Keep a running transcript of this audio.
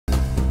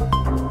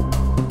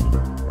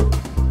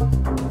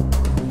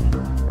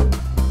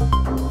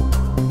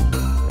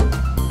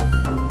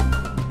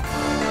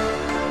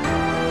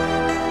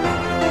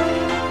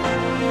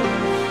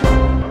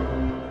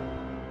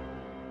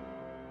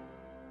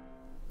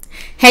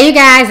Hey you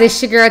guys,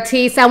 it's your girl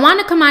T. So I want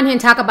to come on here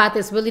and talk about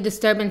this really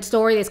disturbing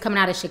story that's coming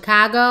out of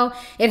Chicago.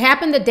 It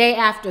happened the day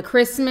after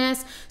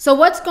Christmas. So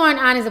what's going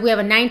on is that we have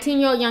a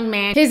 19-year-old young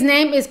man. His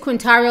name is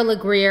Quintonio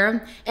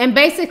Legrier. And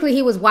basically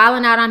he was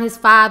wilding out on his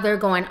father,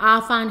 going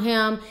off on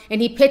him. And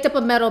he picked up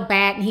a metal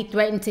bat and he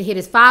threatened to hit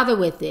his father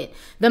with it.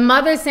 The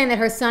mother is saying that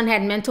her son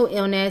had mental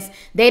illness.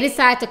 They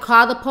decided to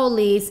call the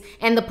police.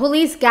 And the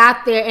police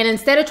got there. And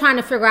instead of trying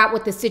to figure out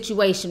what the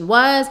situation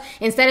was,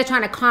 instead of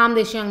trying to calm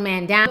this young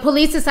man down, the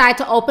police decided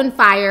to open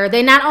fire.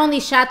 They not only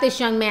shot this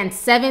young man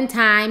 7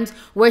 times,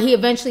 where he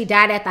eventually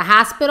died at the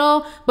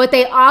hospital, but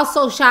they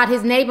also shot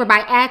his neighbor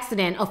by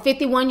accident, a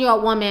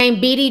 51-year-old woman named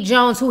Bettie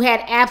Jones, who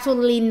had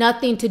absolutely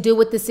nothing to do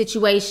with the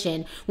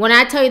situation. When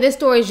I tell you this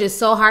story is just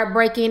so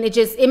heartbreaking,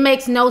 it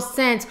makes no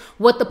sense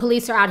what the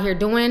police are out here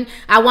doing.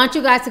 I want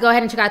you guys to go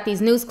ahead and check out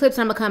these news clips.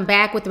 I'm gonna come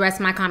back with the rest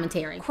of my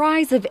commentary.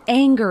 Cries of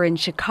anger in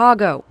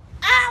Chicago.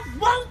 I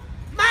want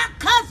my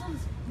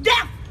cousin's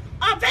death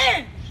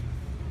avenged.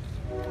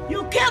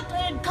 You killed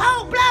her in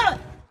cold blood.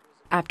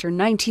 After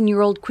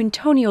 19-year-old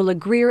Quintonio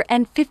Legrier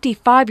and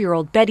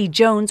 55-year-old Bettie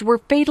Jones were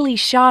fatally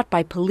shot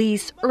by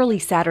police early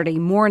Saturday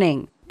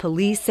morning.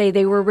 Police say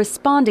they were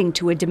responding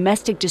to a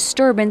domestic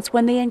disturbance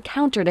when they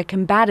encountered a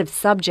combative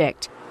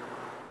subject.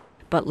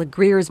 But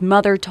Legrier's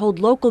mother told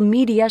local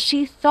media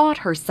she thought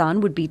her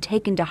son would be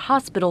taken to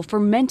hospital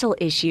for mental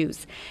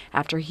issues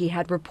after he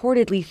had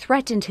reportedly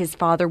threatened his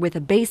father with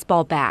a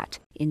baseball bat.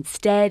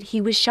 Instead,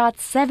 he was shot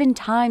 7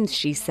 times,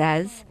 she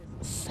says.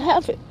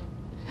 7.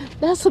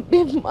 That's a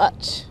bit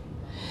much.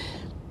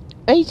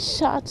 8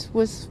 shots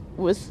was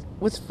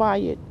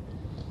fired.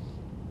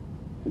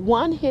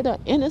 1 hit an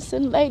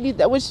innocent lady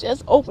that was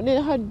just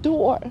opening her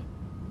door.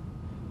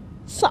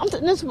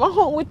 Something is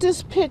wrong with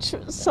this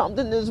picture.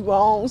 Something is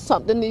wrong.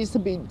 Something needs to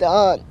be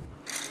done.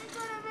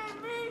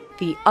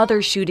 The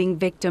other shooting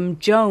victim,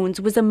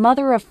 Jones, was a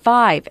mother of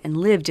 5 and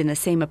lived in the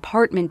same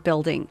apartment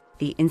building.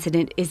 The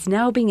incident is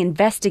now being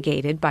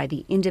investigated by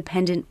the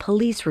Independent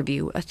Police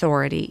Review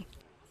Authority.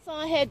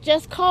 Son had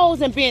just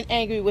cause and being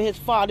angry with his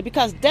father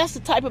because that's the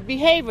type of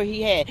behavior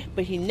he had,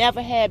 but he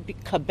never had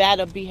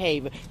combative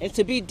behavior. And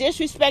to be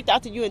disrespected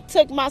after you and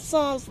took my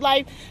son's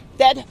life,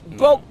 that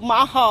broke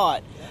my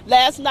heart.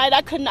 Last night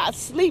I could not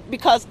sleep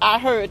because I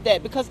heard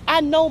that, because I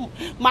know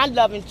my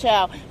loving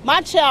child.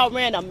 My child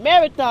ran a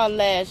marathon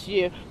last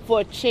year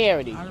for a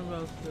charity.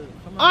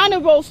 Honor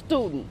roll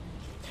student.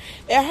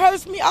 It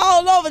hurts me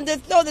all over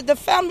to know that the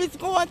family's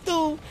going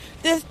through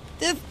this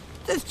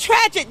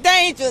tragic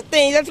danger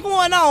thing that's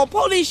going on.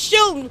 Police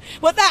shooting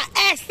without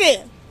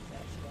asking.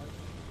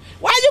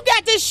 Why you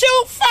got to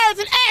shoot first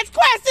and ask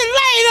questions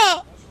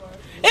later?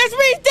 It's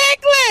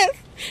ridiculous.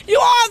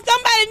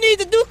 Somebody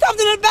needs to do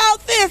something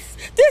about this.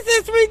 This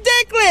is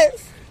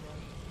ridiculous.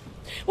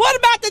 What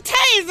about the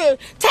taser?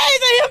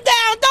 Taser him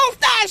down. Don't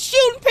start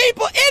shooting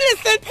people,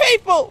 innocent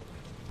people.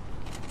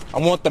 I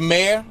want the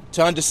mayor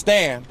to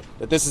understand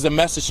that this is a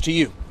message to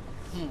you.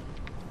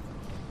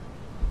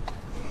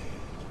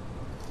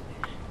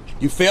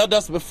 You failed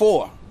us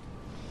before,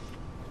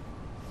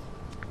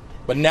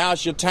 but now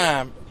it's your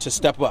time to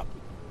step up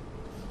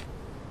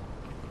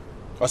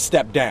or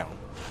step down.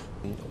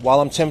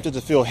 While I'm tempted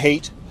to feel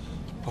hate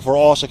for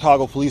all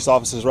Chicago police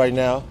officers right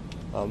now,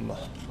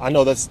 I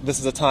know this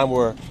is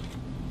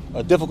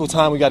a difficult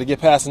time we got to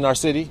get past in our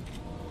city.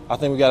 I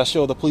think we got to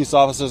show the police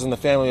officers and the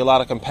family a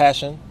lot of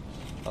compassion.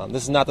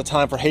 This is not the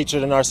time for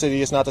hatred in our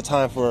city. It's not the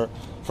time for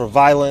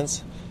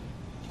violence.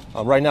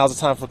 Right now is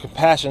the time for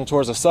compassion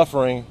towards the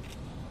suffering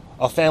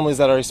of families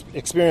that are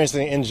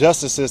experiencing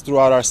injustices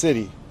throughout our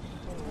city.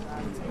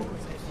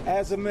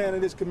 As a man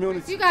in this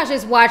community. You guys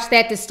just watched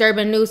that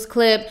disturbing news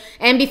clip.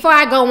 And before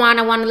I go on,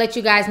 I want to let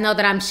you guys know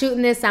that I'm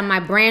shooting this on my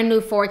brand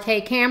new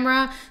 4K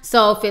camera.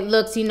 So if it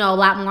looks, a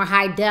lot more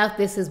high def,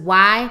 this is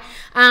why.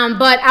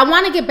 But I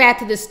want to get back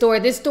to this story.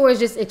 This story is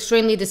just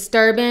extremely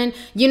disturbing.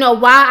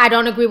 While I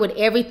don't agree with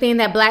everything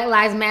that Black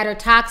Lives Matter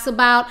talks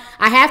about,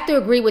 I have to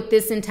agree with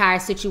this entire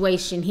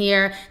situation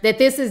here, that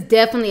this is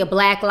definitely a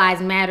Black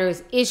Lives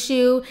Matters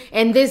issue.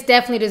 And this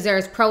definitely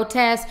deserves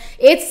protest.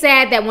 It's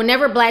sad that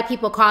whenever Black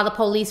people call the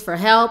police for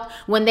help,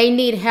 when they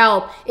need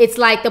help, it's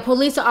like the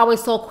police are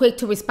always so quick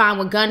to respond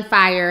with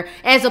gunfire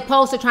as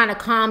opposed to trying to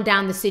calm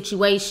down the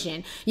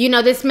situation.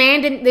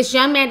 This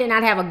young man did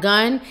not have a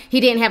gun.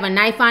 He didn't have a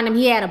knife on him.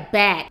 He had a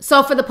bat.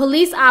 So for the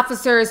police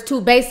officers to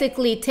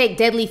basically take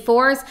deadly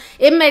force,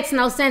 it makes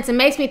no sense. It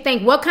makes me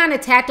think, what kind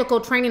of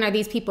tactical training are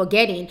these people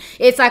getting?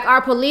 It's like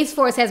our police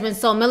force has been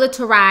so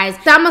militarized.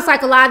 It's almost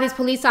like a lot of these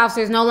police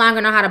officers no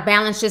longer know how to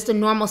balance just a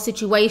normal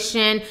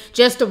situation,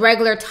 just a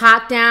regular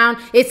talk down.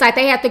 It's like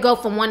they have to go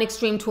from from one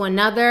extreme to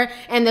another.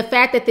 And the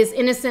fact that this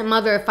innocent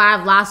mother of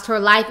 5 lost her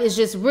life is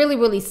just really,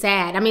 really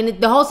sad. I mean,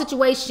 the whole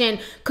situation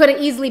could have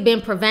easily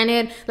been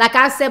prevented. Like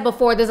I said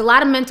before, there's a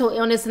lot of mental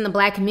illness in the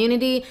Black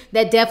community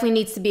that definitely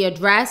needs to be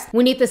addressed.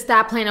 We need to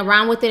stop playing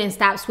around with it and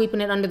stop sweeping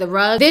it under the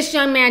rug. This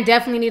young man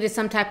definitely needed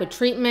some type of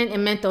treatment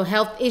and mental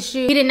health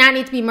issue. He did not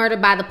need to be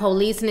murdered by the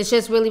police, and it's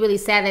just really, really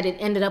sad that it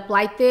ended up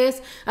like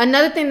this.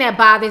 Another thing that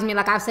bothers me,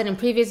 like I've said in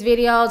previous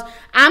videos,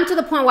 I'm to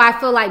the point where I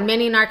feel like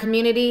many in our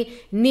community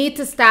need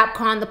to stop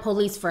calling the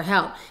police for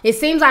help. It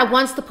seems like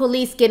once the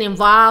police get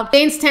involved,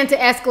 things tend to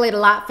escalate a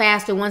lot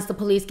faster once the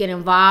police get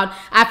involved.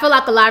 I feel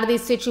like a lot of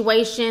these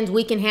situations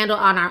we can handle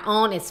on our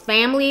own as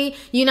family.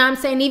 You know what I'm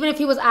saying? Even if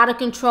he was out of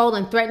control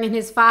and threatening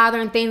his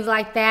father and things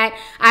like that,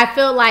 I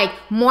feel like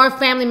more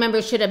family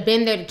members should have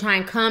been there to try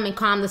and come and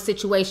calm the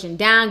situation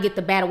down, get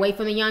the bat away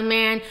from the young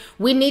man.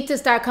 We need to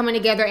start coming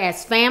together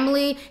as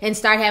family and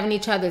start having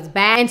each other's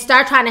back and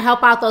start trying to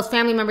help out those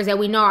family members that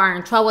we know are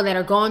in trouble, that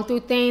are going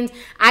through things.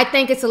 I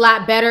think it's a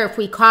lot better if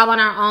we call on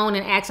our own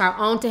and ask our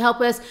own to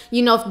help us,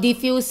 you know,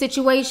 defuse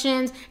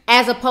situations,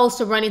 as opposed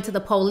to running to the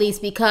police,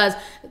 because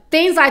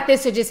things like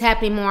this are just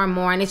happening more and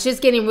more, and it's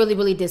just getting really,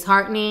 really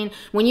disheartening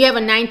when you have a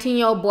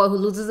 19-year-old boy who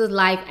loses his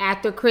life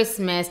after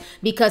Christmas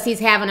because he's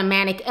having a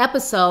manic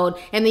episode,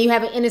 and then you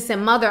have an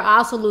innocent mother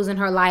also losing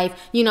her life,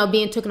 you know,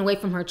 being taken away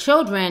from her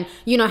children.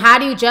 You know, how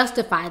do you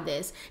justify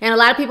this? And a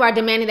lot of people are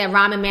demanding that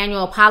Rahm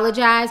Emanuel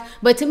apologize,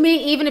 but to me,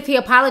 even if he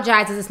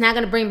apologizes, it's not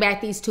going to bring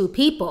back these 2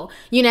 people.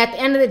 You know, at the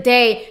end of the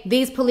day,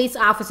 these police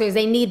officers,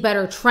 they need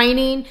better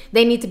training.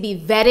 They need to be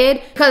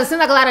vetted, because it seems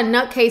like a lot of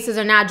nutcases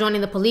are now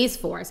joining the police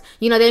force.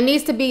 You know, there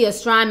needs to be a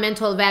strong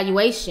mental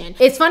evaluation.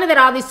 It's funny that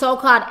all these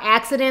so-called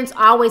accidents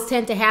always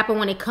tend to happen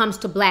when it comes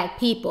to Black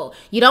people.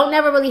 You don't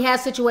never really have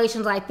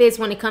situations like this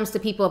when it comes to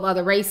people of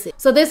other races.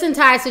 So this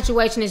entire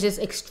situation is just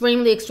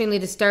extremely, extremely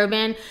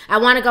disturbing. I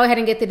want to go ahead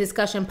and get the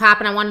discussion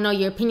popping. I want to know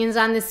your opinions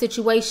on this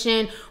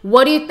situation.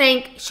 What do you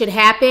think should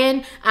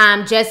happen?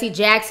 Jesse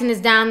Jackson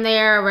is down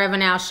there.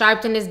 Reverend Al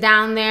Sharpton is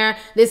down there.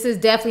 This is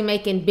definitely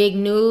making big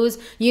news,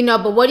 you know,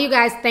 but what do you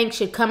guys think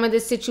should come of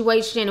this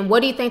situation? And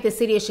what do you think the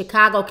city of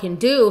Chicago can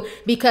do?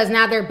 Because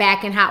now they're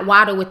back in hot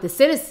water with the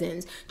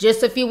citizens.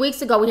 Just a few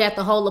weeks ago, we had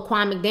the whole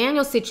Laquan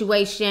McDaniel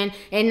situation,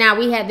 and now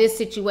we had this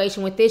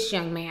situation with this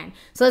young man.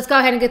 So let's go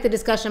ahead and get the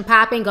discussion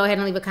popping. Go ahead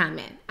and leave a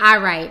comment. All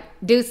right,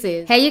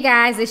 deuces. Hey, you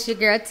guys, it's your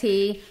girl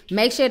T.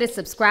 Make sure to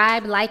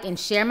subscribe, like, and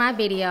share my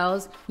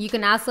videos. You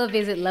can also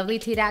visit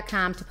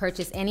lovelyt.com to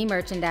purchase any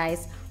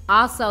merchandise.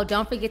 Also,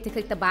 don't forget to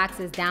click the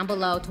boxes down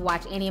below to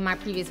watch any of my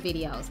previous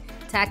videos.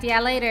 Talk to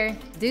y'all later.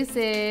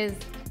 Deuces.